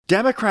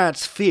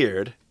Democrats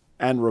feared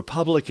and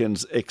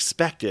Republicans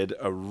expected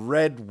a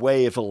red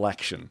wave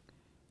election.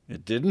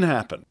 It didn't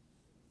happen.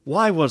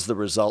 Why was the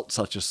result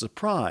such a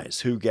surprise?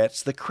 Who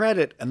gets the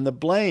credit and the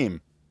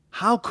blame?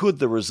 How could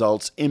the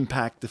results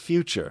impact the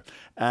future?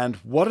 And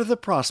what are the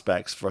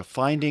prospects for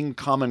finding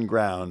common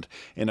ground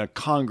in a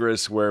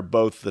Congress where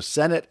both the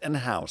Senate and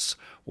House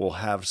will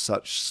have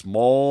such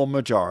small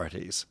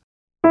majorities?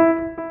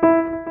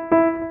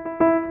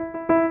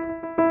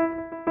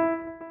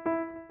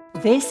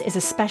 This is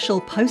a special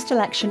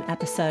post-election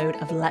episode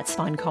of Let's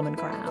Find Common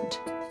Ground.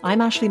 I'm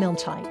Ashley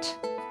Milne-Tyte.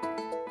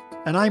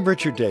 And I'm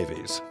Richard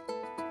Davies.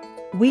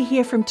 We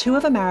hear from two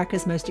of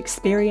America's most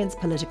experienced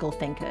political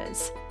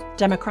thinkers,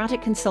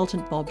 Democratic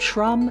consultant Bob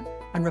Shrum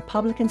and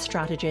Republican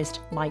strategist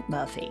Mike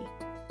Murphy.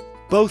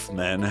 Both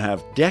men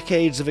have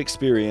decades of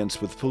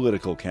experience with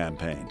political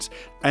campaigns,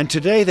 and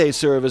today they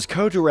serve as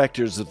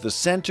co-directors of the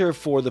Center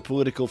for the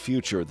Political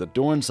Future, the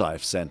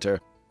Dornsife Center,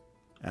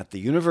 at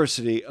the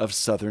University of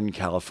Southern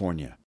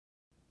California.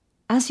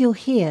 As you'll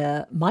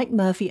hear, Mike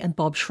Murphy and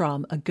Bob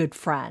Shrum are good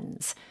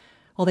friends.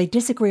 While they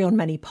disagree on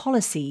many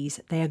policies,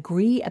 they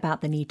agree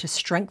about the need to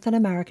strengthen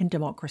American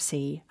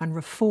democracy and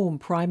reform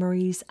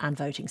primaries and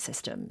voting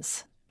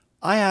systems.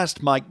 I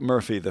asked Mike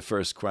Murphy the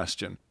first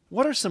question.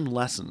 What are some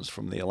lessons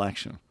from the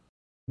election?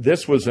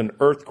 This was an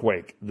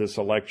earthquake, this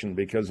election,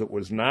 because it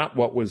was not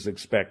what was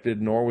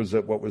expected, nor was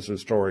it what was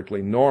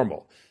historically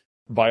normal.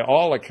 By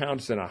all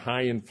accounts, in a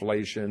high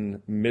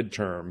inflation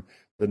midterm,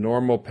 the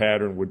normal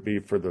pattern would be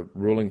for the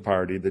ruling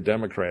party, the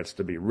Democrats,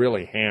 to be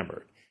really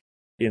hammered.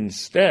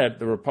 Instead,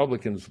 the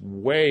Republicans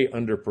way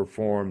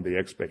underperformed the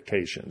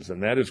expectations,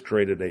 and that has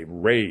created a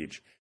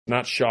rage,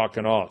 not shock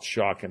and awe, it's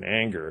shock and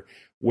anger,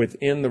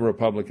 within the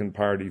Republican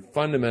Party,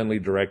 fundamentally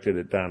directed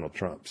at Donald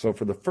Trump. So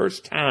for the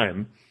first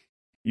time,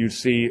 you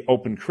see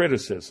open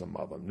criticism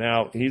of him.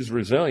 Now, he's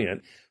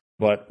resilient,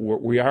 but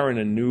we are in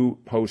a new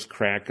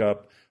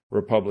post-crack-up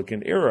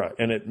Republican era,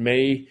 and it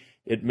may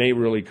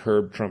really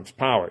curb Trump's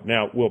power.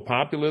 Now, will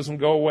populism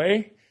go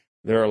away?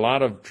 There are a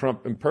lot of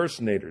Trump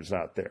impersonators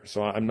out there,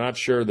 so I'm not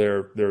sure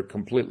they're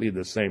completely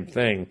the same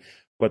thing.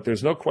 But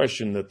there's no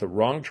question that the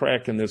wrong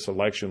track in this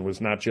election was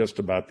not just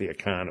about the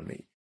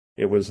economy.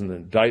 It was an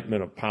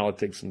indictment of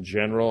politics in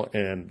general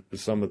and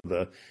some of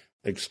the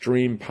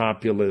extreme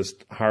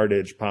populist,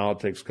 hard-edged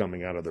politics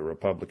coming out of the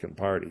Republican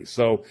Party.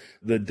 So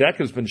the deck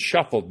has been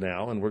shuffled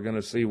now, and we're going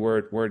to see where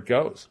it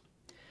goes.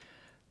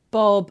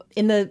 Bob,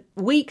 in the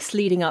weeks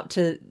leading up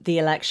to the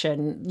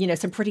election,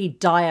 some pretty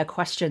dire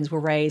questions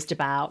were raised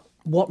about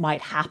what might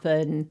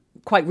happen.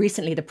 Quite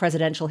recently, the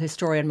presidential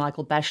historian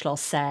Michael Beschloss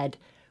said,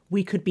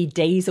 we could be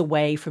days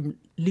away from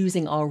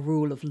losing our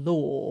rule of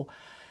law.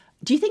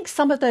 Do you think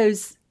some of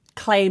those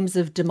claims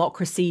of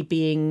democracy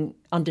being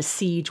under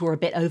siege were a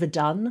bit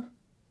overdone?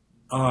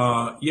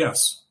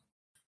 Yes.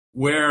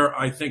 Where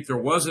I think there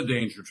was a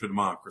danger to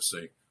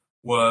democracy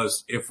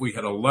was if we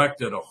had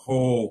elected a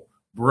whole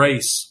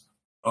brace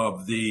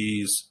of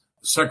these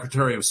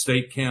Secretary of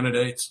State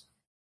candidates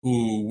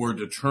who were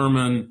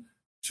determined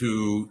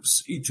to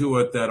see to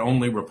it that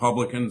only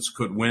Republicans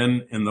could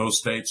win in those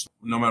states,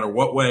 no matter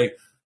what way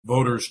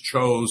voters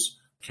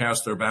chose to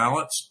cast their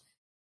ballots.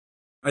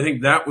 I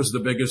think that was the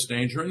biggest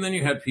danger. And then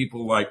you had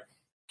people like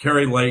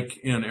Kari Lake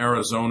in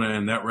Arizona,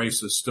 and that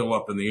race is still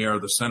up in the air.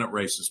 The Senate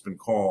race has been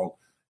called.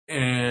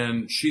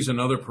 And she's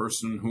another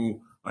person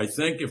who I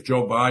think if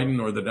Joe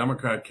Biden or the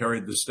Democrat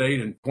carried the state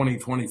in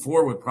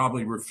 2024 would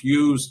probably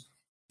refuse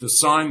to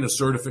sign the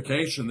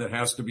certification that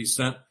has to be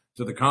sent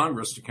to the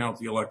Congress to count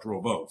the electoral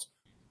votes.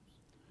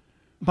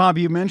 Bob,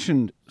 you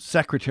mentioned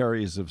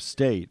secretaries of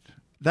state.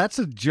 That's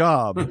a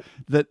job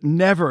that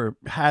never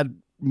had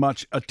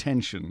much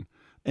attention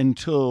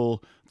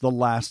until the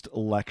last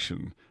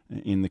election.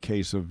 In the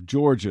case of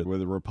Georgia, where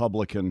the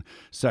Republican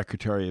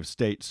Secretary of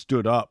State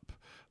stood up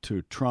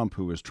to Trump,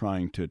 who was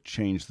trying to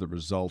change the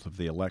result of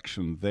the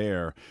election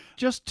there.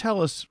 Just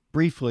tell us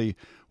briefly,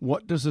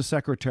 what does the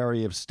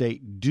Secretary of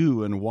State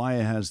do and why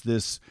has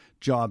this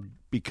job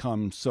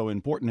become so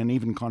important and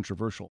even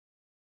controversial?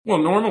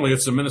 Well, normally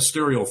it's a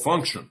ministerial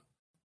function.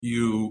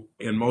 You,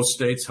 in most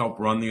states, help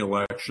run the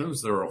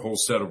elections. There are a whole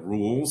set of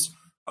rules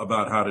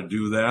about how to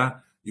do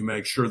that. You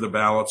make sure the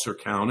ballots are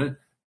counted.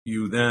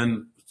 You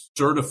then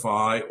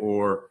certify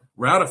or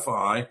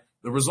ratify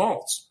the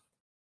results.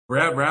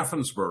 Brad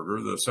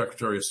Raffensperger, the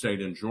Secretary of State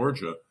in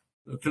Georgia,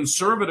 a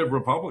conservative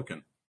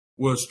Republican,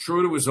 was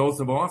true to his oath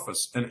of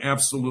office and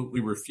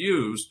absolutely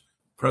refused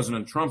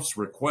President Trump's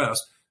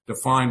request to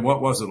find,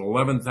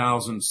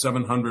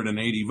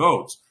 11,780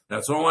 votes.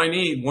 That's all I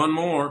need, one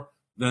more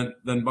than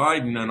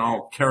Biden, and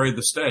I'll carry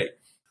the state.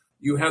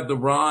 You had the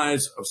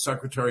rise of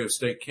Secretary of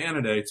State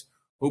candidates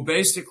who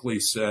basically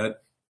said,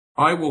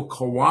 I will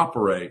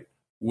cooperate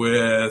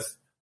with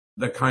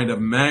the kind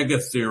of MAGA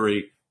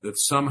theory that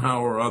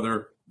somehow or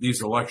other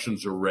these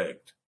elections are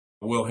rigged.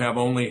 We'll have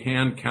only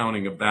hand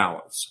counting of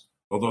ballots.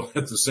 Although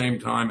at the same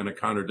time, in a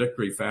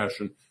contradictory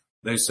fashion,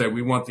 they say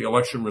we want the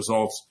election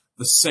results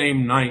the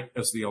same night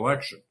as the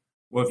election.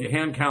 Well, if you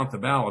hand count the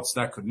ballots,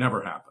 that could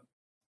never happen.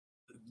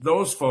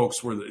 those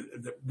folks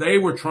they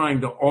were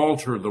trying to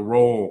alter the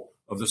role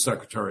of the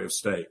Secretary of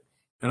State.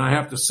 And I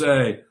have to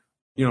say,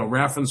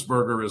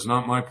 Raffensperger is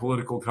not my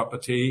political cup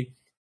of tea,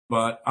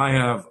 but I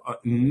have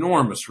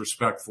enormous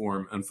respect for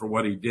him and for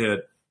what he did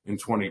in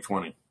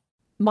 2020.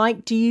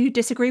 Mike, do you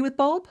disagree with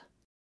Bob?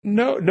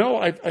 No,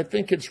 I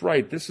think it's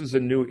right. This is a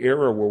new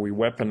era where we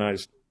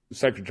weaponize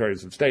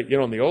secretaries of state.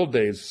 In the old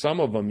days, some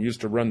of them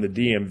used to run the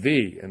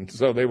DMV, and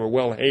so they were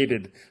well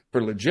hated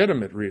for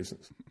legitimate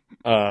reasons.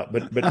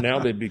 But now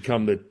they've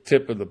become the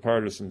tip of the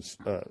partisan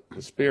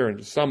spear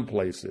in some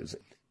places.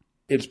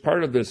 It's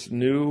part of this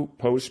new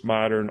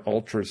postmodern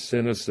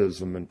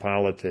ultra-cynicism in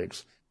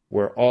politics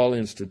where all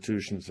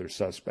institutions are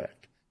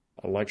suspect.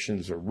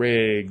 Elections are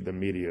rigged, the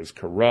media is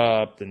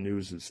corrupt, the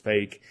news is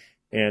fake,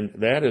 and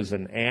that is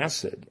an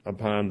acid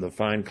upon the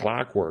fine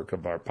clockwork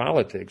of our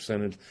politics.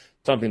 And it's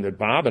something that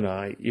Bob and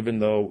I, even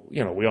though,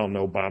 we all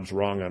know Bob's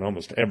wrong on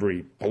almost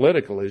every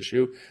political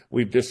issue,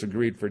 we've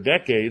disagreed for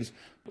decades.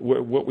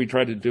 What we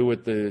try to do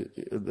with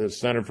the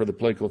Center for the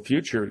Political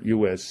Future,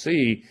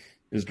 USC,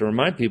 is to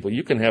remind people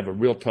you can have a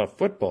real tough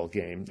football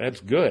game. That's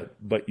good,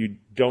 but you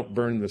don't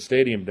burn the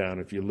stadium down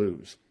if you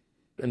lose.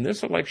 And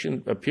this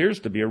election appears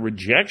to be a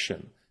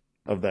rejection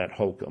of that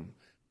hokum,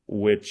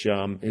 which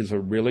is a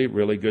really,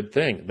 really good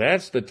thing.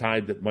 That's the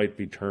tide that might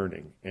be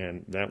turning,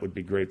 and that would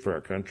be great for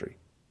our country.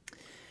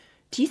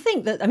 Do you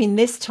think that,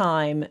 this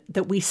time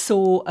that we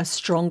saw a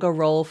stronger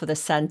role for the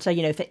center,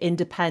 for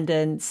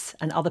independents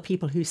and other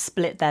people who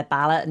split their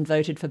ballot and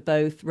voted for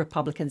both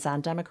Republicans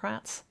and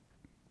Democrats?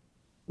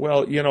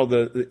 Well,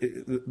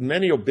 the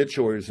many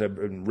obituaries have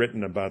been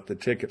written about the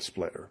ticket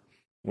splitter,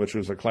 which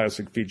was a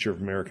classic feature of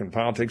American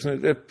politics,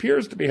 and it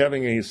appears to be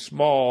having a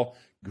small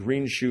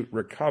green shoot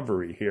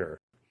recovery here.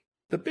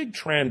 The big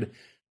trend,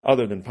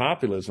 other than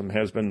populism,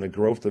 has been the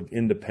growth of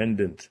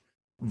independent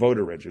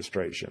voter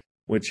registration,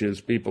 which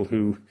is people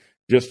who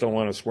just don't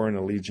want to swear an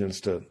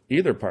allegiance to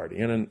either party.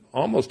 And in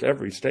almost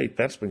every state,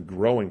 that's been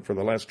growing for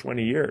the last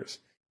 20 years.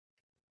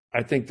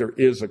 I think there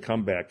is a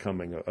comeback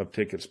coming of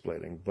ticket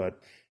splitting, but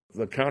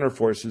the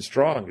counterforce is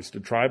strong. It's the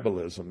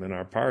tribalism in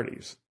our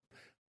parties,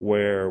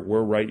 where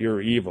we're right,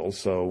 you're evil,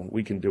 so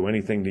we can do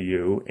anything to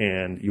you,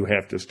 and you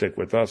have to stick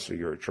with us or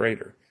you're a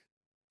traitor.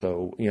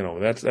 So,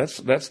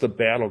 that's the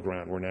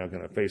battleground we're now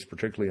going to face,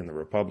 particularly in the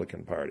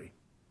Republican Party.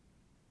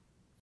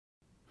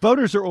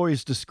 Voters are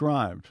always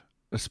described,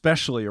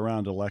 especially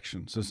around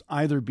elections, as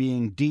either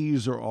being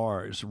D's or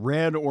R's,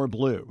 red or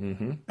blue.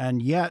 Mm-hmm.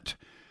 And yet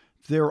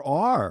there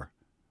are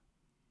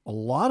a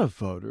lot of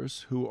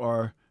voters who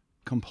are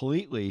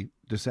completely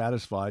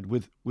dissatisfied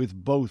with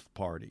both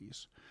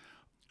parties.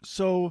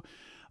 So,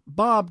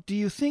 Bob, do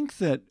you think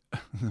that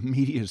the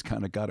media's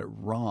kind of got it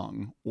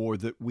wrong, or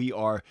that we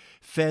are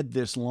fed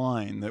this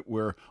line that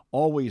we're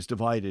always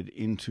divided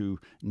into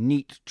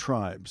neat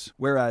tribes,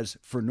 whereas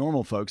for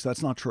normal folks,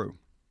 that's not true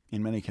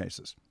in many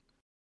cases?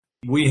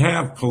 We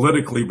have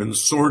politically been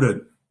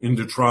sorted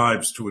into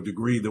tribes to a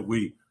degree that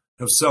we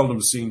have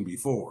seldom seen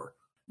before.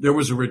 There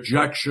was a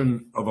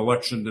rejection of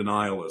election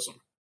denialism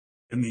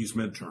in these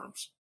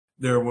midterms.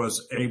 There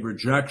was a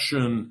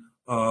rejection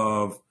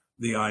of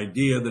the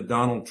idea that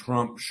Donald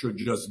Trump should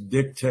just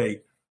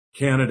dictate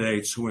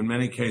candidates who in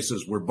many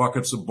cases were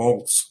buckets of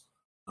bolts.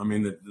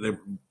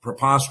 They're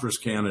preposterous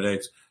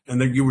candidates,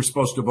 and that you were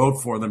supposed to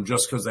vote for them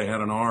just because they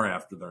had an R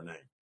after their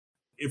name.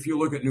 If you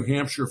look at New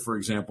Hampshire, for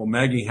example,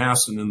 Maggie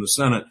Hassan in the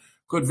Senate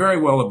could very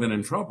well have been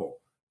in trouble,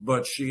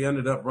 but she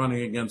ended up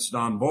running against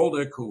Don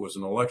Bolduc, who was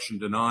an election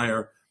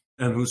denier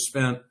and who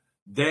spent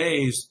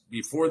days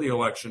before the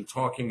election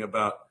talking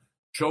about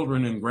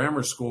children in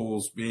grammar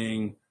schools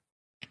being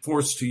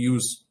forced to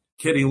use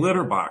kitty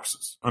litter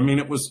boxes.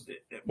 It was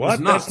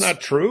nuts. That's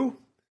not true?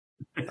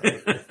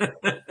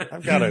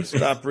 I've got to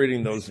stop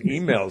reading those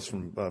emails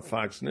from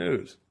Fox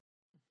News.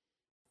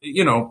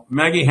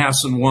 Maggie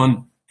Hassan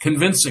won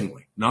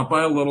convincingly, not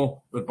by a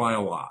little, but by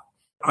a lot.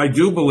 I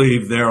do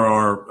believe there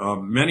are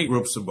many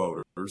groups of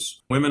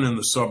voters, women in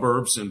the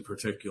suburbs in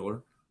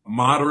particular,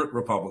 moderate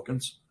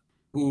Republicans,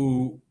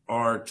 who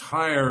are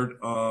tired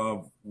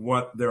of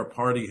what their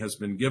party has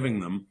been giving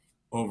them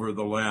over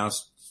the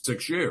last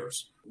 6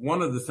 years.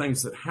 One of the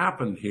things that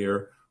happened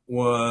here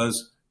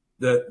was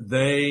that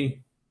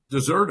they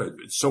deserted.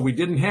 So we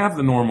didn't have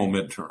the normal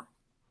midterm.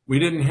 We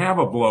didn't have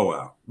a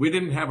blowout. We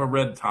didn't have a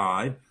red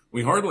tide.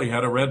 We hardly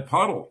had a red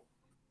puddle.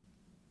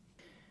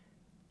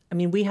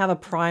 We have a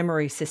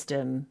primary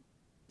system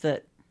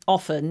that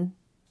often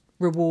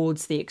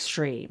rewards the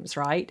extremes,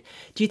 right?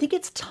 Do you think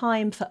it's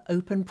time for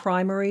open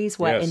primaries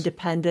where Yes.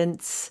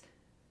 independents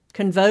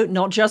can vote,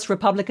 not just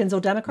Republicans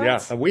or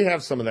Democrats? Yeah, we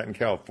have some of that in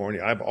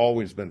California. I've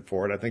always been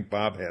for it. I think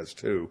Bob has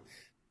too,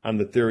 on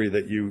the theory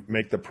that you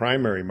make the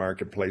primary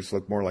marketplace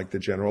look more like the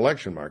general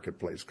election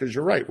marketplace. Because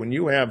you're right, when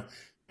you have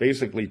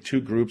basically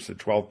two groups at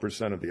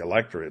 12% of the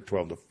electorate,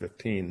 12 to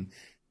 15,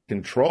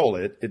 control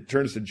it, it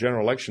turns the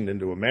general election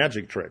into a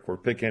magic trick where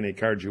pick any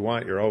card you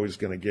want, you're always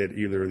going to get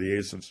either the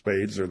ace of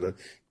spades or the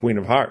queen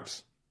of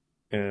hearts.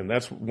 And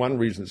that's one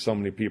reason so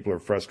many people are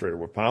frustrated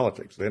with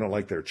politics. They don't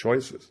like their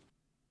choices.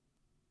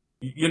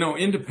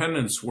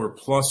 Independents were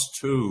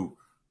 +2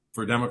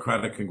 for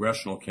Democratic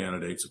congressional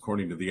candidates,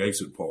 according to the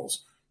exit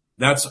polls.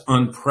 That's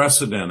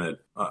unprecedented.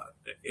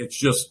 It's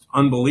just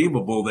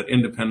unbelievable that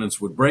independents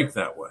would break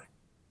that way.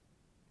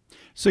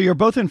 So you're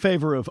both in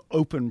favor of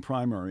open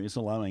primaries,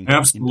 allowing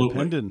Absolutely.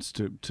 independents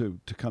to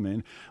come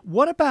in.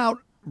 What about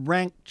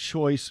ranked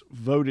choice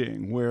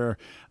voting, where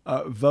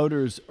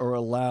voters are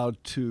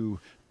allowed to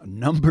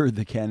number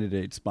the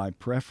candidates by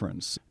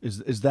preference?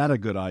 Is that a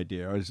good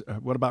idea? Or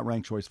what about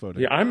ranked choice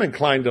voting? Yeah, I'm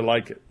inclined to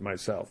like it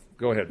myself.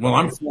 Go ahead.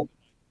 Well,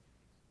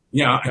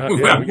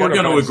 we're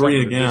going to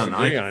agree again.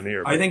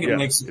 I think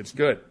it's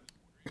good.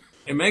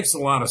 It makes a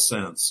lot of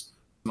sense.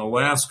 In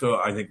Alaska,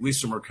 I think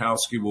Lisa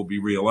Murkowski will be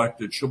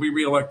reelected. She'll be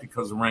reelected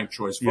because of ranked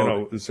choice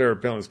voting. Sarah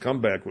Palin's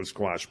comeback was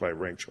squashed by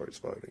ranked choice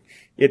voting.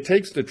 It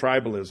takes the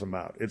tribalism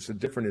out. It's a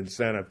different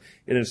incentive.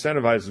 It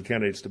incentivizes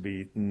candidates to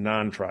be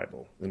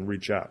non-tribal and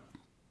reach out.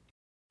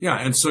 Yeah,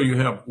 and so you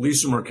have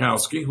Lisa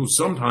Murkowski, who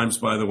sometimes,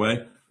 by the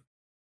way,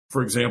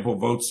 for example,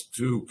 votes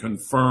to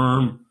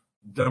confirm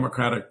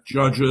Democratic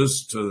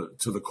judges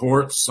to the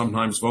courts,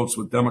 sometimes votes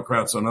with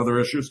Democrats on other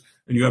issues.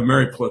 And you have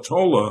Mary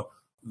Platola,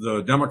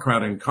 the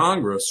Democrat in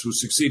Congress who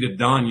succeeded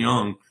Don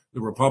Young, the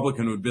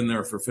Republican who had been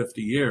there for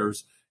 50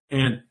 years.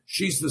 And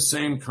she's the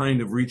same kind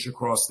of reach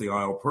across the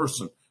aisle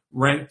person.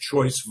 Ranked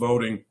choice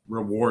voting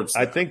rewards that.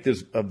 I think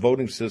a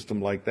voting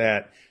system like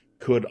that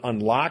could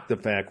unlock the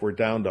fact we're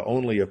down to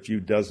only a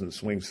few dozen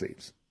swing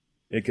seats.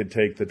 It could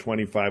take the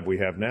 25 we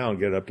have now and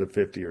get up to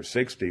 50 or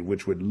 60,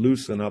 which would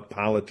loosen up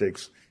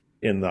politics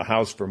in the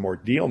House for more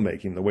deal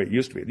making the way it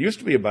used to be. It used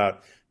to be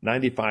about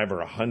 95 or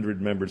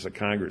 100 members of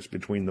Congress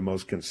between the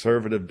most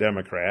conservative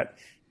Democrat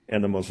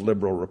and the most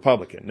liberal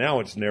Republican.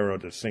 Now it's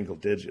narrowed to single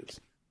digits.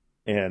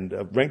 And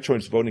ranked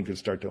choice voting could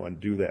start to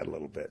undo that a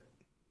little bit.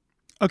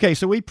 Okay,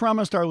 so we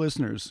promised our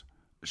listeners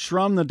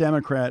Shrum the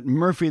Democrat,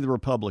 Murphy the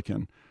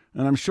Republican.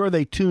 And I'm sure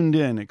they tuned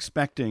in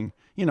expecting,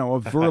 a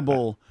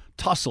verbal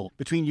tussle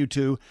between you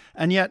two.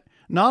 And yet,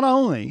 not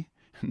only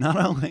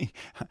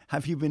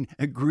have you been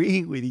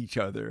agreeing with each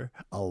other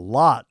a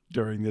lot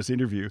during this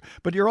interview,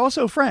 but you're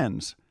also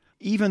friends,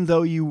 even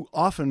though you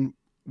often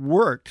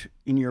worked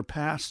in your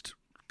past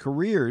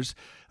careers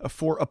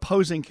for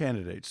opposing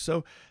candidates.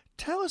 So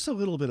tell us a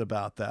little bit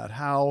about that,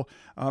 how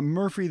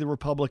Murphy the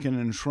Republican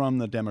and Shrum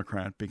the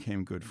Democrat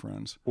became good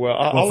friends. Well,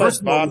 I'll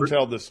let Bob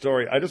tell the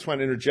story. I just want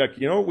to interject.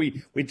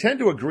 We tend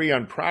to agree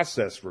on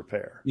process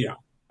repair,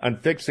 on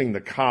fixing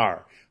the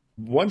car.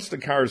 Once the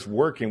car is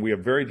working, we have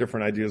very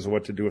different ideas of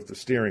what to do with the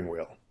steering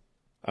wheel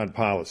on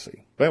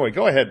policy. But anyway,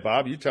 go ahead,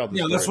 Bob. You tell the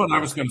story. Yeah, that's what I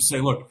was going to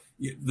say. Look,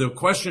 the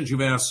questions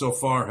you've asked so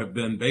far have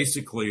been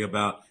basically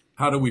about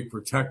how do we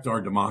protect our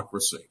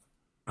democracy?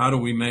 How do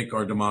we make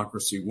our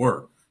democracy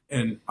work?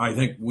 And I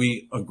think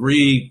we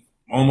agree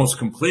almost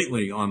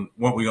completely on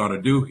what we ought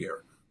to do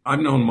here.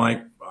 I've known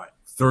Mike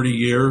 30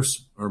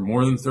 years or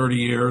more than 30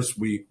 years.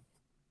 We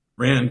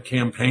ran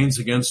campaigns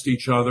against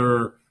each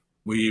other.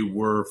 We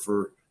were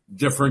for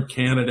different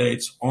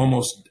candidates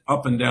almost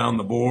up and down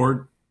the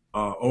board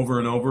over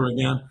and over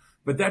again.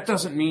 But that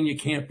doesn't mean you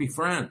can't be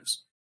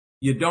friends.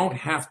 You don't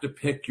have to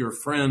pick your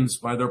friends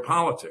by their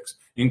politics.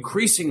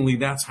 Increasingly,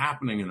 that's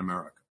happening in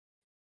America.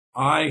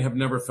 I have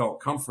never felt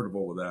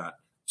comfortable with that.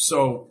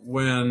 So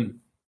when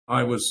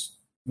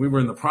we were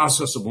in the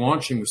process of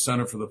launching the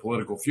Center for the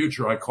Political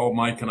Future, I called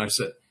Mike and I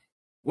said,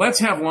 let's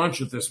have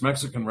lunch at this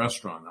Mexican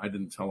restaurant. I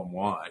didn't tell him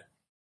why.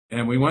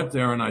 And we went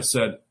there and I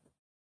said,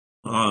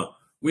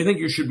 we think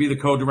you should be the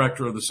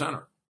co-director of the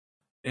center.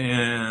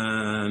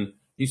 And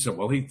he said,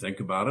 well, he'd think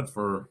about it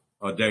for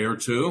a day or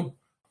two.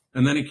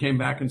 And then he came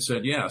back and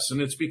said yes.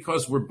 And it's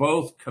because we're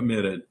both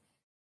committed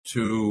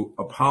to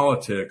a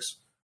politics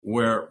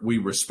where we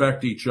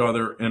respect each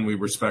other and we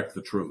respect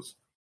the truth,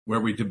 where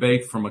we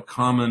debate from a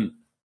common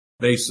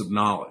base of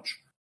knowledge.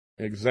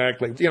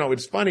 Exactly.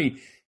 It's funny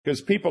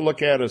because people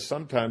look at us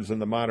sometimes in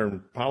the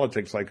modern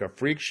politics like a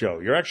freak show.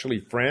 You're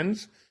actually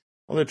friends.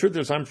 Well, the truth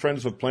is I'm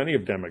friends with plenty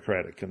of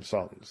Democratic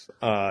consultants.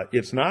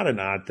 It's not an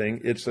odd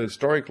thing. It's a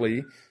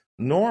historically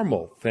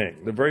normal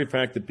thing. The very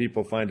fact that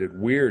people find it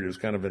weird is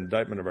kind of an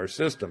indictment of our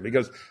system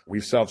because we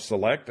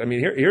self-select. I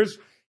mean,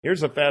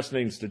 here's a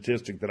fascinating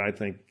statistic that I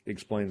think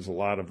explains a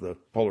lot of the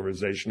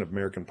polarization of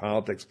American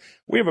politics.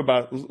 We have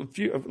about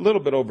a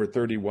little bit over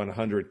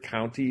 3,100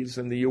 counties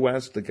in the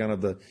U.S., the kind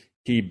of the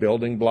key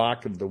building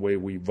block of the way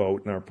we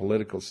vote in our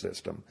political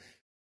system.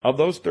 Of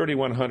those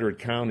 3,100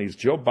 counties,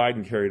 Joe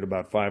Biden carried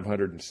about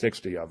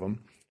 560 of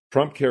them.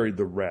 Trump carried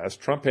the rest.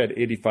 Trump had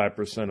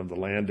 85% of the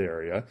land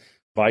area.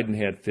 Biden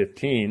had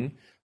 15,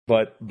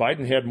 but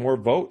Biden had more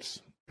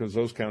votes because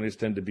those counties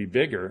tend to be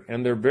bigger,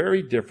 and they're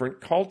very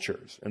different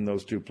cultures in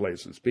those two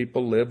places.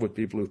 People live with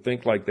people who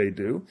think like they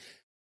do.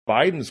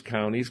 Biden's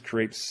counties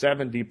create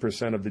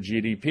 70% of the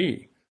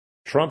GDP.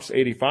 Trump's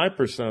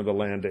 85% of the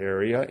land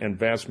area and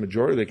vast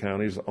majority of the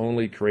counties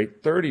only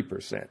create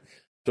 30%.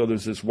 So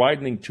there's this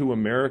widening two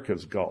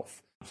Americas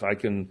gulf. So I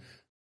can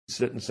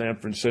sit in San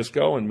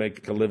Francisco and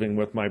make a living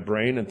with my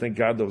brain and think,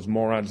 God, those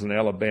morons in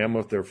Alabama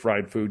with their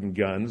fried food and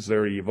guns,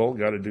 they're evil,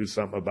 got to do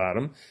something about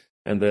them.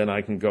 And then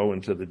I can go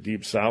into the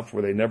Deep South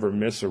where they never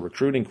miss a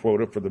recruiting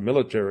quota for the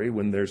military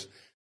when there's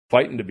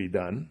fighting to be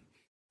done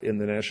in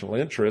the national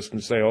interest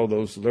and say, oh,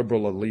 those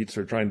liberal elites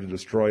are trying to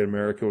destroy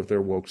America with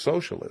their woke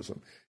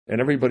socialism. And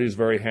everybody's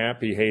very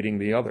happy hating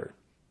the other.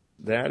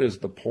 That is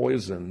the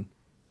poison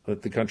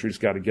that the country's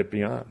got to get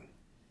beyond.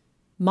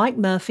 Mike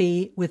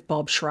Murphy with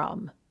Bob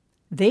Shrum.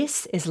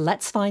 This is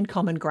Let's Find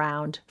Common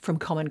Ground from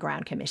Common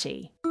Ground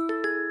Committee.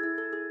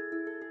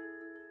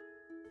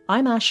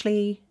 I'm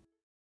Ashley.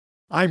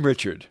 I'm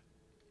Richard.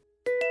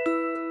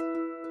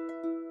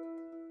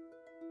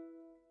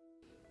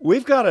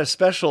 We've got a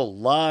special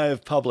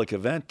live public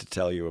event to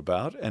tell you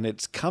about, and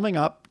it's coming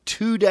up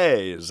 2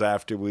 days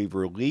after we've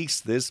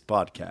released this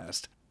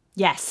podcast.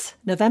 Yes,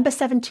 November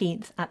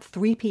 17th at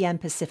 3 p.m.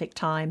 Pacific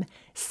Time,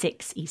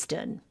 6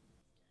 Eastern.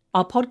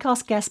 Our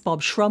podcast guest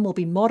Bob Shrum will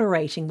be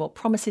moderating what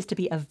promises to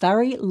be a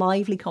very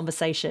lively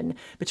conversation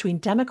between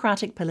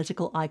Democratic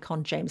political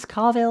icon James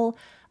Carville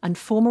and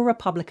former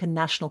Republican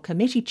National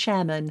Committee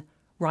Chairman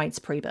Reince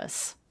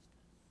Priebus.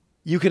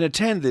 You can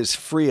attend this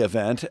free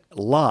event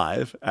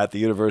live at the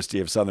University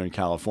of Southern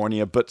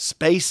California, but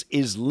space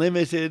is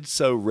limited,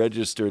 so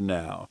register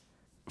now.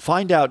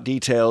 Find out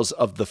details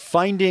of the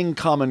Finding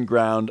Common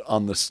Ground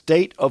on the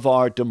State of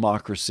Our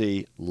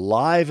Democracy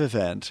live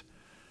event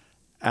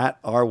at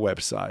our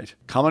website,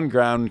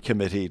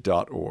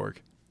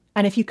 commongroundcommittee.org.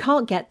 And if you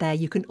can't get there,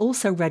 you can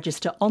also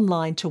register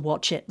online to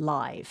watch it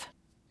live.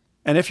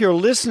 And if you're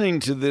listening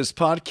to this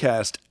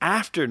podcast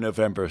after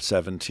November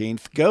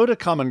 17th, go to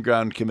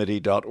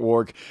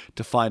commongroundcommittee.org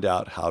to find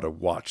out how to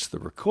watch the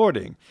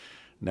recording.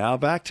 Now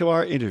back to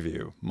our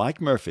interview. Mike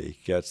Murphy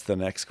gets the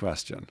next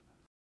question.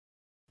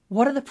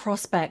 What are the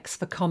prospects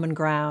for common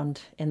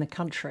ground in the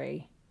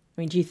country?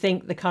 I mean, do you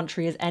think the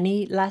country is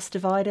any less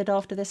divided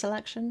after this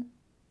election?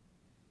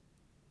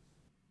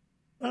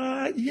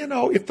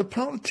 If the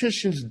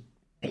politicians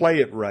play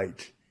it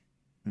right,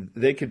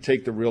 they could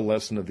take the real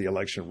lesson of the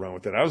election and run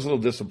with it. I was a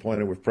little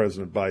disappointed with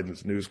President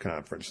Biden's news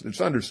conference. It's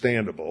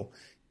understandable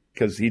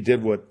because he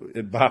did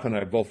what Bob and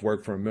I both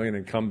worked for a million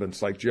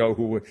incumbents like Joe,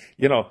 who,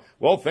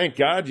 well, thank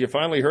God you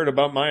finally heard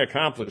about my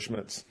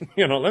accomplishments.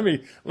 Let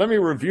me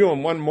review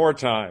them one more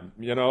time.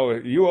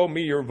 You owe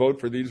me your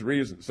vote for these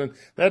reasons. And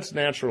that's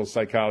natural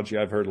psychology.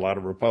 I've heard a lot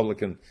of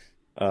Republican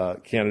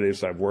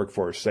candidates I've worked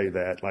for say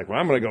that, like, well,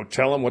 I'm going to go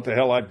tell them what the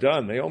hell I've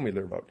done. They owe me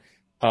their vote.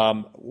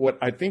 What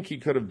I think he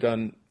could have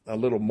done a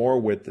little more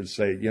with is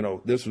say,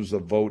 this was a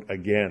vote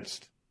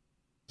against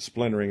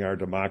splintering our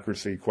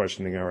democracy,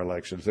 questioning our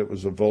elections. It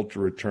was a vote to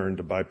return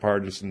to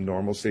bipartisan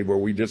normalcy where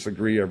we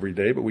disagree every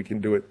day, but we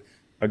can do it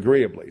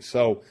agreeably.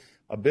 So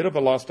a bit of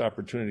a lost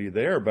opportunity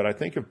there, but I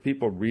think if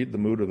people read the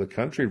mood of the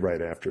country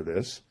right after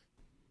this,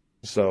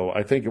 so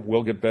I think it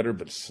will get better,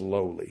 but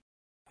slowly.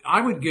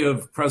 I would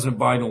give President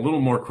Biden a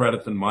little more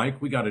credit than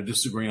Mike. We got to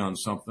disagree on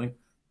something.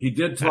 He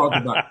did talk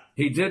about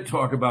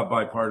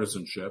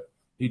bipartisanship.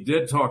 He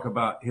did talk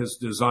about his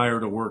desire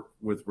to work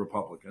with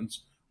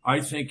Republicans.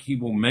 I think he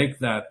will make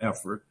that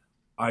effort.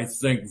 I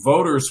think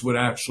voters would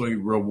actually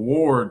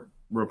reward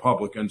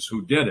Republicans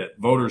who did it,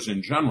 voters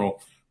in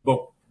general.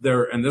 But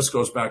and this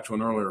goes back to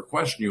an earlier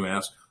question you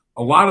asked,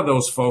 a lot of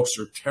those folks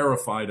are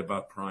terrified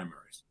about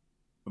primaries,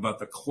 about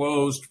the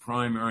closed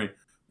primary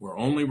where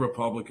only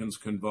Republicans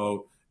can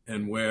vote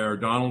and where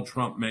Donald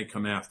Trump may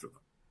come after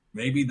them.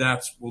 Maybe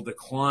that will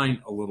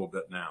decline a little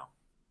bit now.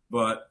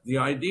 But the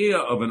idea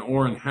of an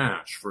Orrin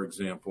Hatch, for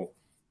example,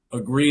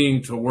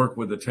 agreeing to work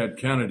with a Ted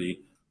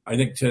Kennedy, I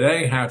think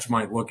today Hatch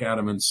might look at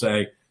him and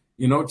say,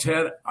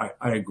 Ted, I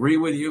agree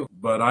with you,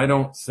 but I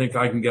don't think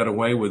I can get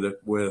away with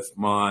it with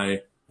my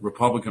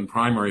Republican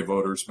primary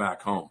voters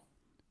back home.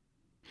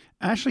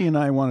 Ashley and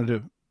I wanted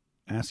to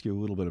ask you a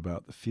little bit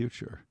about the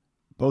future.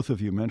 Both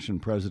of you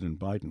mentioned President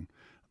Biden.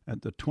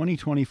 At the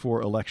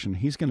 2024 election,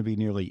 he's going to be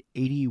nearly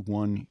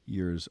 81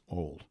 years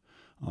old.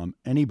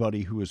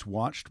 Anybody who has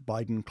watched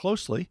Biden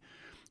closely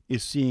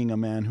is seeing a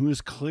man who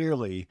is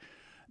clearly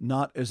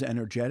not as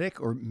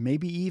energetic or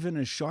maybe even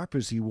as sharp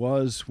as he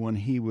was when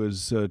he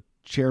was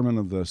chairman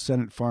of the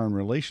Senate Foreign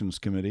Relations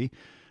Committee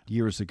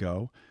years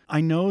ago.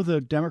 I know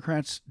the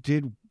Democrats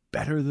did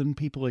better than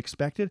people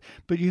expected,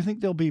 but do you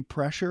think there'll be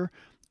pressure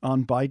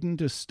on Biden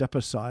to step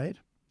aside?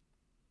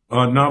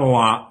 Not a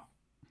lot.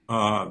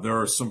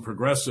 There are some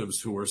progressives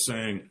who are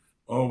saying,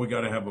 we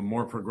got to have a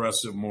more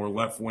progressive, more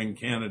left-wing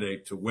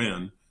candidate to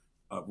win.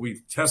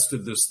 We've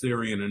tested this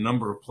theory in a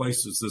number of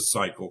places this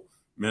cycle.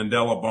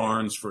 Mandela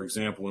Barnes, for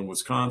example, in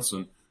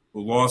Wisconsin,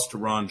 who lost to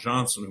Ron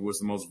Johnson, who was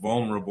the most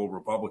vulnerable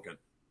Republican.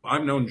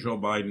 I've known Joe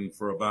Biden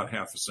for about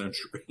half a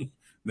century.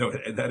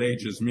 That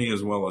ages me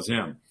as well as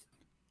him.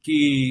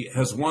 He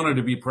has wanted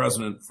to be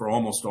president for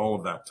almost all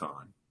of that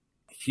time.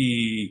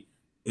 He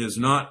is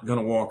not going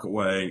to walk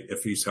away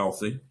if he's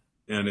healthy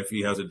and if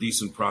he has a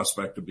decent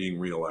prospect of being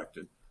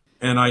reelected.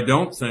 And I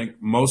don't think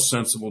most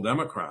sensible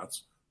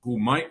Democrats who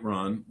might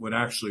run would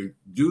actually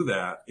do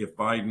that if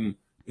Biden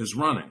is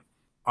running.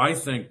 I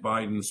think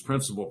Biden's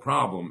principal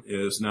problem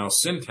is now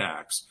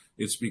syntax.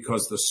 It's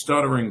because the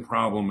stuttering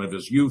problem of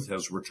his youth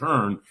has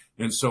returned,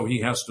 and so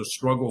he has to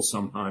struggle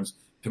sometimes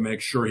to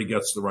make sure he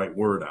gets the right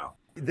word out.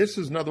 This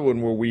is another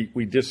one where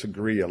we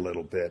disagree a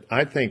little bit.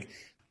 I think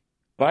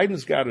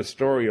Biden's got a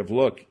story of,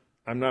 look,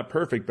 I'm not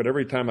perfect, but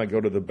every time I go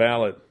to the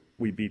ballot,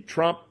 we beat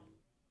Trump.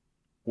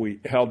 We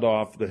held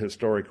off the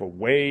historical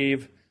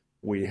wave.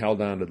 We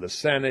held on to the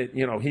Senate.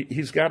 You know,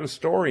 he's got a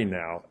story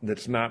now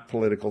that's not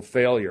political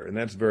failure, and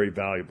that's very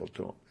valuable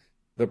to him.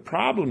 The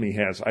problem he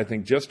has, I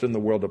think, just in the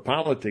world of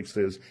politics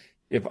is,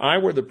 if I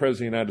were the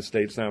president of the United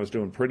States and I was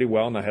doing pretty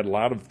well and I had a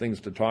lot of things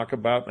to talk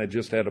about and I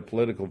just had a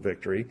political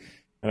victory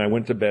and I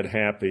went to bed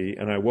happy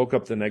and I woke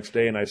up the next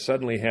day and I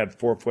suddenly had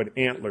 4-foot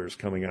antlers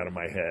coming out of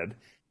my head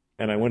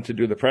and I went to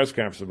do the press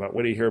conference about,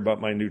 what do you hear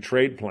about my new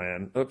trade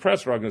plan? The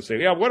press are all going to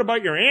say, yeah, what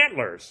about your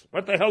antlers?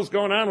 What the hell's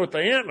going on with the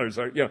antlers?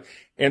 You know,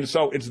 and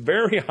so it's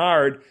very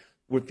hard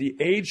with the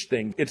age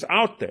thing. It's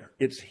out there.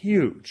 It's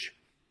huge.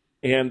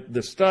 And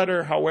the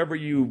stutter, however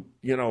you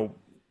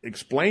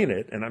explain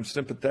it, and I'm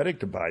sympathetic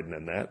to Biden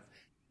in that.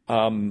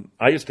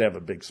 I used to have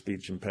a big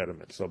speech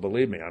impediment, so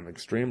believe me, I'm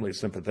extremely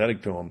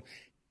sympathetic to him.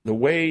 The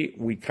way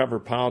we cover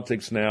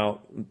politics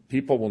now,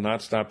 people will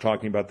not stop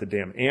talking about the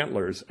damn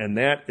antlers, and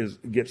that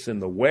gets in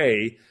the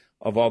way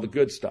of all the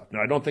good stuff.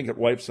 Now, I don't think it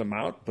wipes them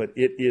out, but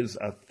it is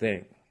a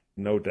thing,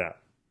 no doubt.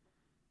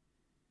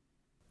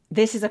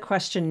 This is a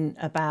question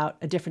about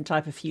a different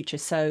type of future.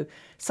 So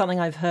something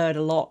I've heard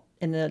a lot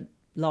in the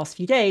last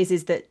few days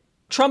is that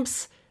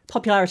Trump's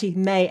popularity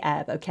may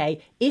ebb,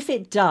 okay? If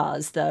it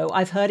does, though,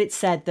 I've heard it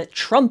said that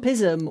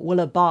Trumpism will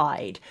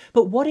abide.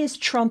 But what is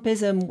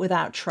Trumpism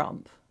without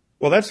Trump?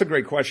 Well, that's a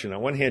great question.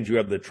 On one hand, you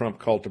have the Trump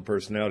cult of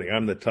personality.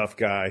 I'm the tough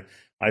guy.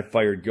 I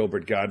fired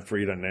Gilbert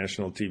Gottfried on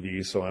national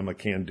TV, so I'm a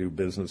can-do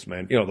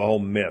businessman. You know, the whole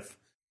myth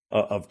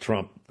of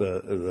Trump,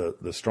 the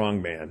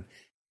strong man.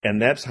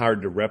 And that's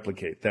hard to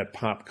replicate. That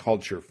pop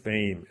culture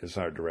fame is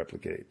hard to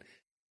replicate.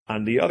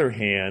 On the other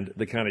hand,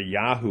 the kind of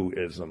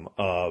Yahoo-ism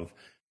of,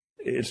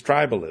 it's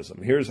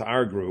tribalism. Here's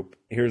our group.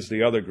 Here's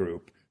the other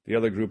group. The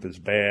other group is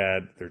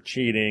bad. They're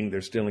cheating.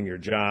 They're stealing your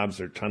jobs.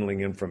 They're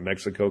tunneling in from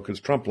Mexico, because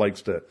Trump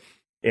likes to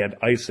add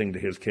icing to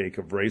his cake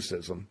of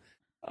racism.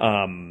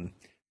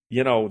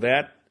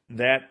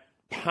 That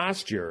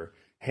posture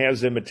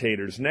has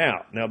imitators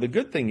now. Now, the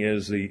good thing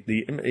is the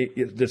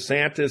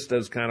DeSantis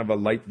does kind of a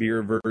light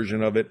beer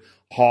version of it.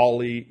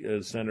 Hawley,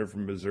 senator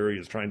from Missouri,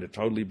 is trying to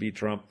totally beat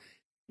Trump.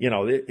 You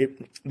know,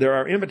 there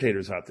are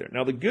imitators out there.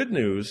 Now, the good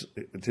news,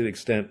 to the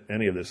extent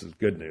any of this is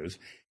good news,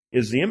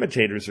 is the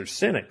imitators are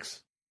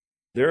cynics.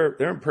 They're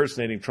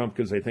impersonating Trump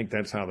because they think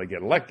that's how they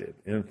get elected.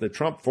 And if the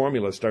Trump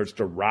formula starts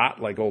to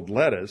rot like old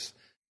lettuce,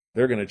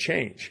 they're going to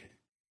change.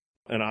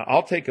 And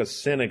I'll take a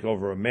cynic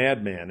over a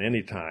madman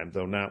anytime,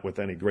 though not with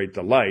any great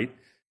delight.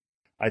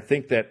 I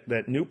think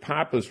that new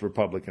populist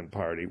Republican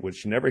Party,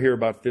 which you never hear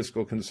about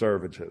fiscal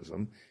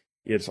conservatism,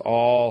 it's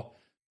all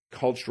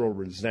cultural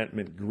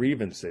resentment,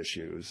 grievance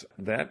issues,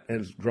 that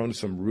has grown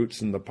some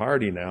roots in the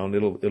party now, and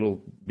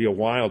it'll be a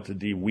while to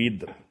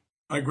de-weed them.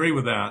 I agree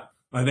with that.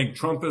 I think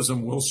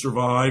Trumpism will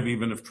survive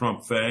even if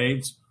Trump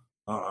fades.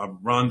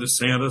 Ron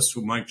DeSantis,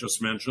 who Mike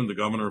just mentioned, the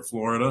governor of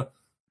Florida,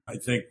 I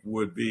think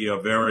would be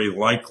a very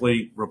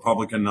likely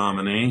Republican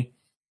nominee.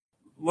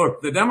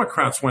 Look, the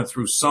Democrats went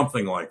through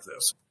something like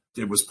this.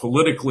 It was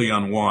politically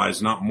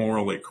unwise, not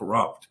morally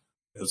corrupt,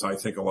 as I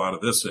think a lot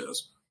of this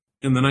is,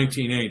 in the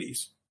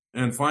 1980s.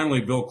 And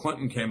finally, Bill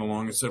Clinton came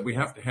along and said, we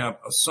have to have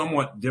a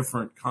somewhat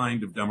different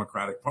kind of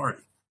Democratic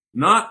Party.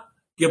 Not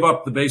give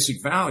up the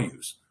basic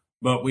values,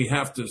 but we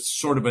have to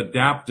sort of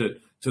adapt it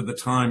to the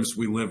times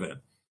we live in.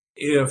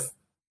 If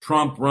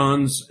Trump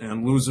runs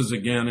and loses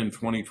again in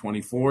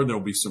 2024,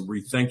 there'll be some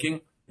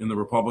rethinking in the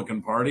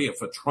Republican Party. If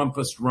a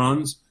Trumpist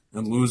runs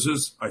and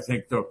loses, I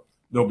think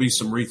there'll be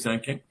some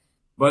rethinking.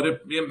 But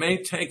it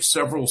may take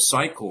several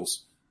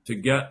cycles to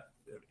get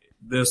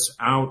this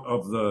out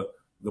of the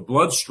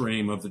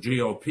bloodstream of the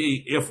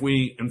GOP, if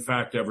we, in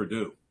fact, ever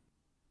do.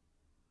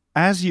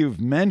 As you've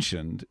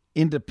mentioned,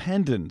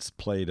 independents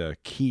played a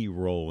key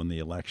role in the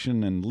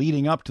election, and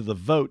leading up to the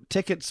vote,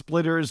 ticket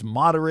splitters,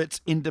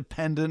 moderates,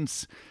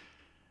 independents,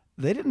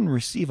 they didn't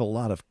receive a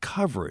lot of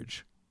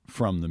coverage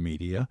from the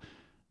media.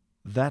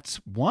 That's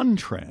one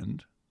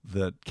trend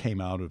that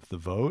came out of the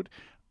vote.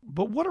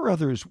 But what are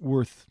others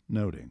worth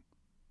noting?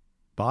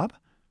 Bob?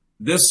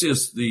 This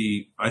is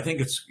I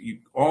think it's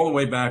all the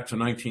way back to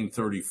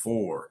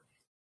 1934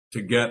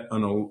 to get a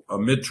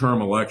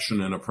midterm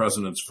election in a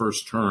president's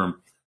first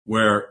term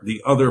where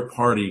the other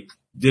party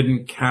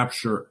didn't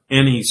capture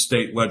any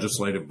state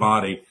legislative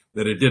body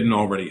that it didn't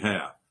already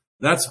have.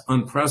 That's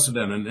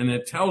unprecedented, and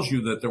it tells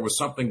you that there was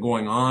something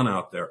going on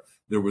out there.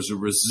 There was a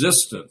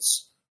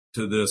resistance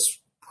to this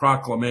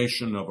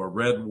proclamation of a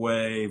red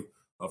wave,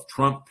 of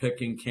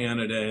Trump-picking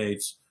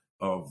candidates,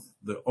 of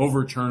the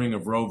overturning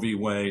of Roe v.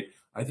 Wade.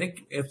 I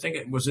think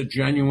it was a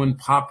genuine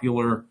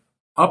popular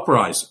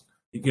uprising.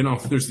 You know,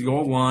 there's the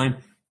old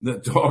line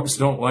that dogs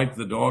don't like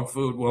the dog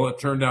food. Well, it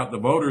turned out the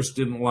voters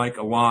didn't like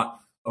a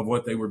lot of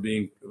what they were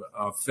being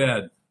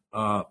fed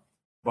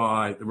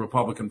by the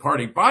Republican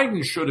Party.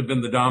 Biden should have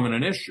been the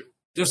dominant issue.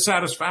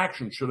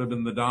 Dissatisfaction should have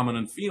been the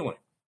dominant feeling.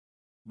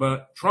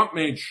 But Trump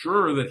made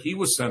sure that he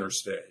was center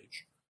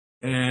stage.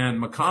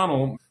 And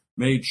McConnell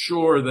made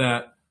sure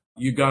that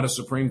you got a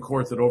Supreme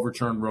Court that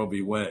overturned Roe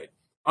v. Wade.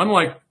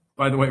 Unlike,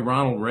 by the way,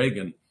 Ronald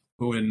Reagan,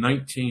 who in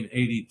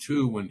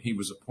 1982, when he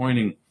was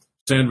appointing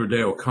Sandra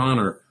Day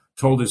O'Connor,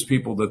 told his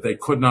people that they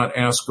could not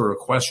ask her a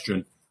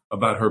question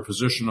about her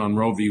position on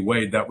Roe v.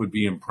 Wade. That would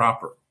be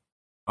improper.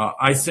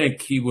 I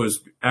think he was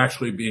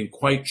actually being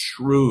quite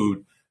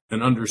shrewd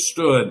and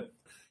understood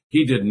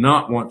he did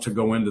not want to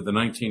go into the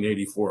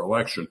 1984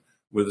 election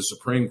with a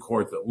Supreme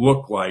Court that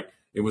looked like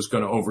it was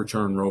going to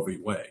overturn Roe v.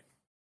 Wade.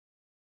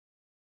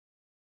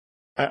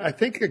 I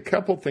think a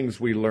couple things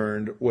we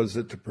learned was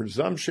that the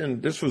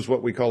presumption, this was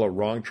what we call a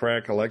wrong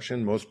track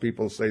election. Most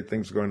people say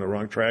things are going the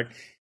wrong track,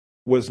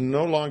 was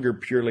no longer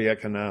purely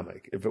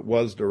economic. If it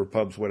was, the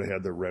Republicans would have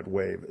had the red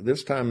wave.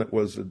 This time it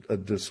was a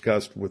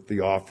disgust with the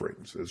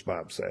offerings, as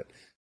Bob said.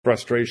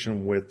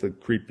 Frustration with the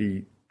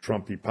creepy,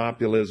 Trumpy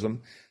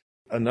populism.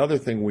 Another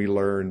thing we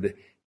learned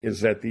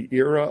is that the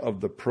era of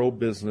the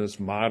pro-business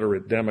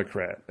moderate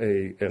Democrat,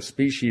 a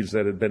species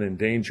that had been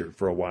endangered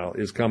for a while,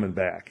 is coming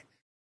back.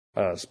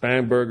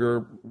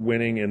 Spanberger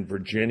winning in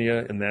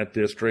Virginia in that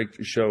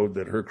district showed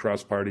that her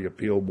cross-party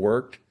appeal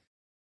worked.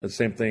 The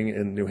same thing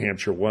in New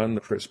Hampshire 1,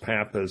 Chris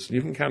Pappas.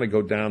 You can kind of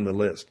go down the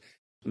list.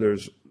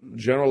 There's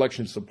general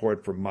election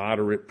support for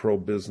moderate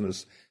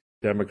pro-business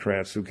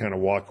Democrats who kind of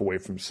walk away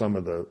from some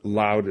of the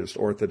loudest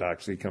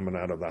orthodoxy coming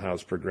out of the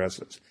House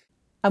progressives.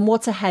 And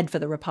what's ahead for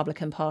the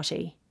Republican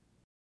Party?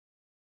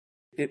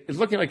 It's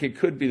looking like it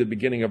could be the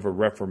beginning of a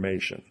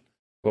reformation,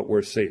 what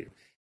we're seeing.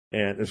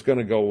 And it's going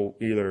to go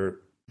either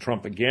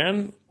Trump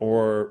again,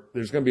 or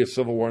there's going to be a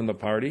civil war in the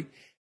party.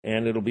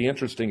 And it'll be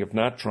interesting, if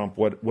not Trump,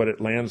 what it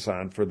lands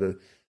on for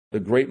the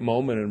great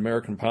moment in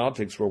American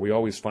politics where we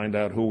always find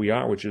out who we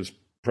are, which is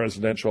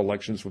presidential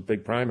elections with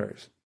big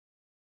primaries.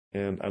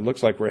 And it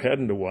looks like we're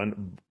heading to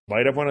one.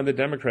 Might have one on the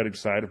Democratic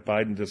side if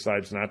Biden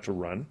decides not to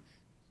run.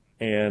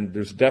 And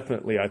there's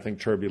definitely, I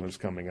think, turbulence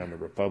coming on the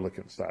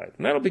Republican side.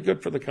 And that'll be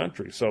good for the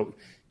country. So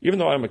even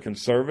though I'm a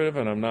conservative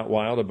and I'm not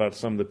wild about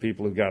some of the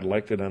people who got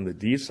elected on the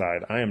D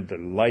side, I am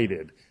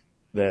delighted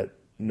that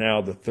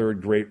now the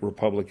third great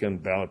Republican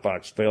ballot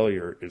box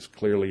failure is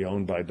clearly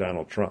owned by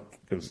Donald Trump,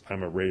 because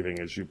I'm a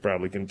raving, as you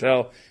probably can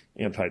tell,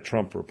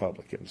 anti-Trump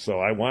Republican. So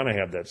I want to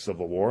have that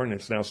civil war, and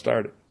it's now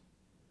started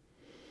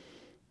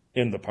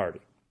in the party.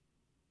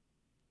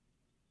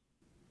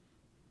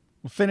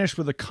 We'll finish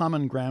with a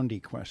common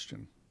groundy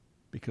question,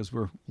 because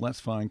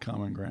let's find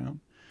common ground.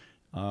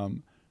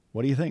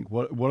 What do you think?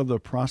 What are the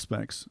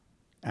prospects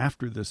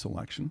after this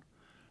election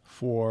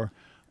for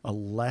a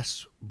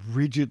less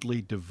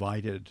rigidly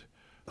divided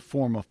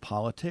form of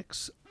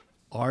politics?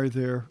 Are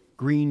there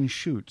green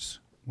shoots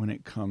when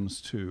it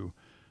comes to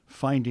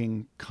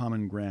finding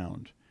common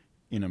ground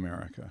in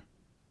America?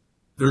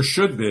 There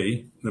should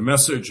be. The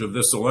message of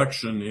this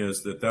election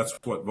is that that's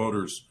what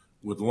voters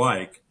would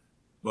like.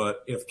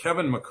 But if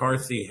Kevin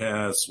McCarthy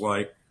has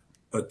like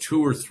a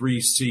 2 or 3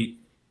 seat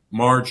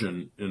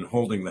margin in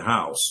holding the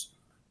House,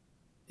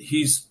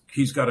 he's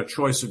got a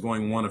choice of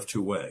going one of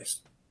two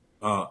ways.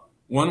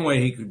 One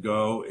way he could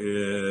go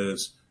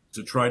is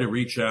to try to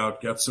reach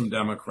out, get some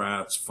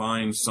Democrats,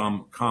 find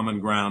some common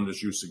ground,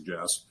 as you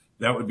suggest.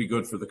 That would be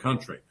good for the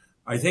country.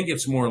 I think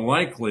it's more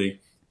likely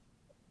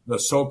the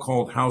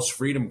so-called House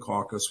Freedom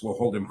Caucus will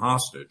hold him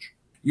hostage.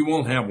 You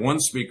won't have one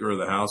Speaker of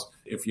the House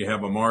if you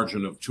have a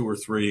margin of 2 or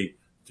 3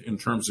 in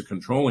terms of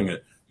controlling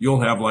it.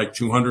 You'll have like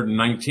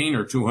 219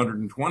 or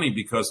 220,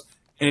 because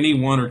any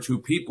 1 or 2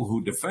 people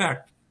who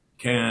defect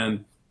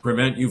can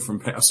prevent you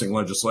from passing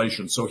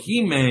legislation. So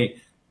he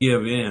may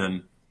give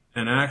in,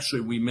 and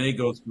actually we may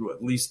go through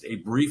at least a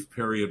brief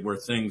period where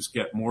things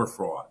get more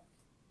fraught.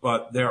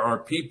 But there are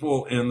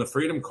people in the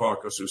Freedom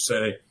Caucus who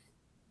say,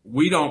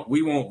 we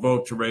won't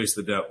vote to raise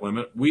the debt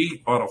limit.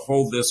 We ought to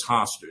hold this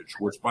hostage,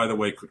 which, by the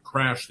way, could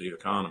crash the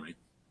economy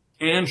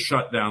and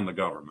shut down the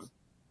government,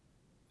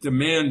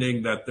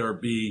 demanding that there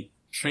be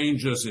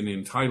changes in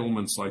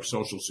entitlements like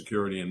Social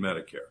Security and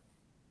Medicare.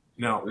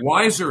 Now,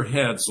 wiser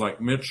heads like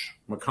Mitch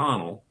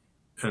McConnell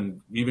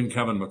and even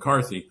Kevin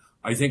McCarthy,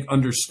 I think,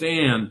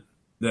 understand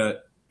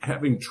that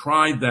having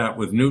tried that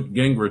with Newt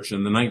Gingrich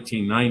in the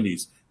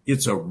 1990s,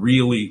 it's a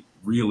really,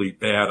 really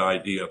bad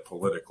idea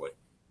politically.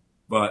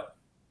 But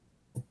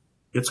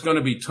it's going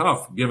to be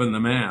tough, given the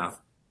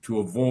math, to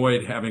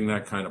avoid having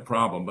that kind of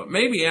problem. But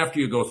maybe after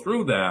you go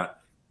through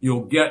that,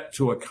 you'll get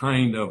to a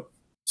kind of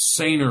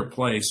saner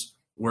place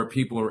where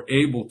people are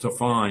able to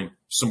find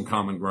some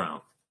common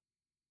ground.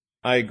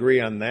 I agree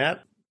on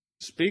that.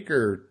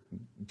 Speaker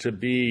to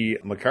be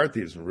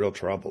McCarthy is in real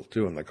trouble,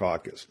 too, in the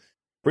caucus.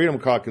 Freedom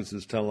Caucus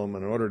is telling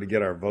them in order to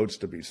get our votes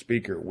to be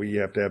Speaker, we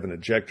have to have an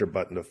ejector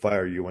button to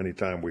fire you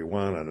anytime we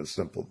want on a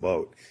simple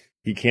vote.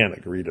 He can't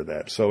agree to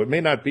that. So it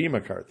may not be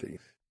McCarthy.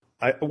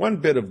 One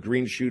bit of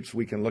green shoots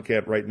we can look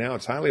at right now,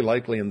 it's highly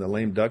likely in the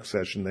lame duck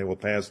session they will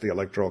pass the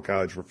Electoral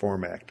College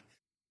Reform Act,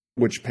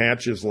 which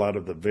patches a lot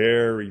of the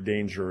very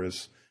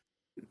dangerous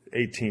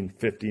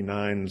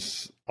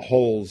 1859's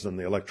holes in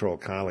the Electoral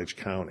College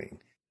counting.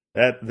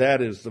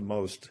 That is the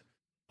most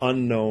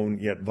unknown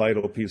yet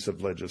vital piece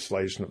of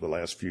legislation of the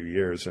last few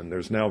years. And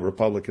there's now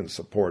Republican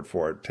support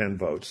for it, 10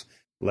 votes,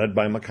 led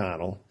by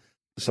McConnell.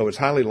 So it's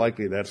highly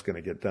likely that's going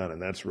to get done,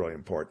 and that's really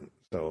important.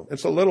 So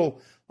it's a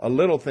little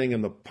thing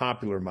in the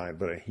popular mind,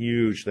 but a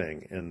huge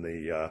thing in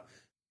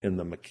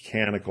the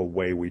mechanical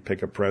way we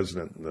pick a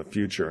president in the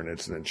future, and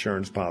it's an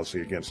insurance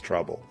policy against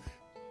trouble.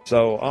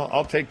 So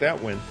I'll take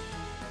that win.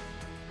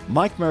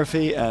 Mike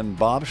Murphy and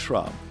Bob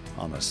Shrum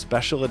on a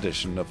special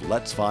edition of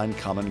Let's Find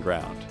Common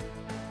Ground.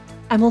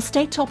 And we'll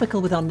stay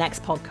topical with our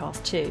next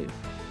podcast too.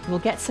 We'll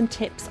get some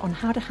tips on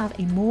how to have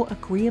a more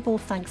agreeable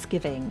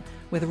Thanksgiving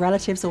with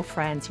relatives or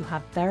friends who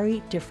have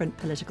very different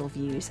political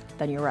views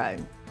than your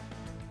own.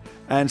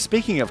 And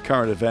speaking of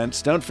current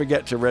events, don't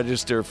forget to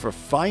register for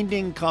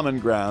Finding Common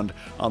Ground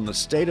on the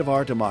State of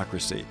Our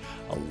Democracy,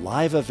 a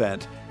live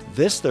event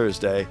this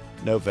Thursday,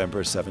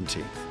 November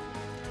 17th.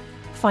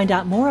 Find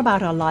out more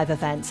about our live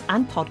events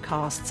and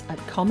podcasts at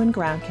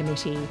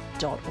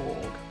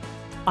commongroundcommittee.org.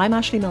 I'm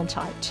Ashley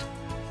Milne-Tyte.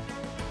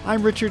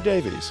 I'm Richard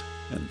Davies,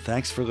 and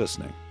thanks for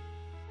listening.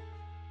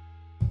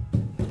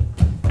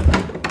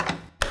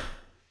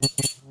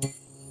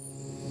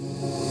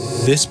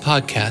 This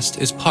podcast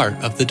is part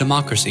of the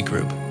Democracy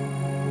Group.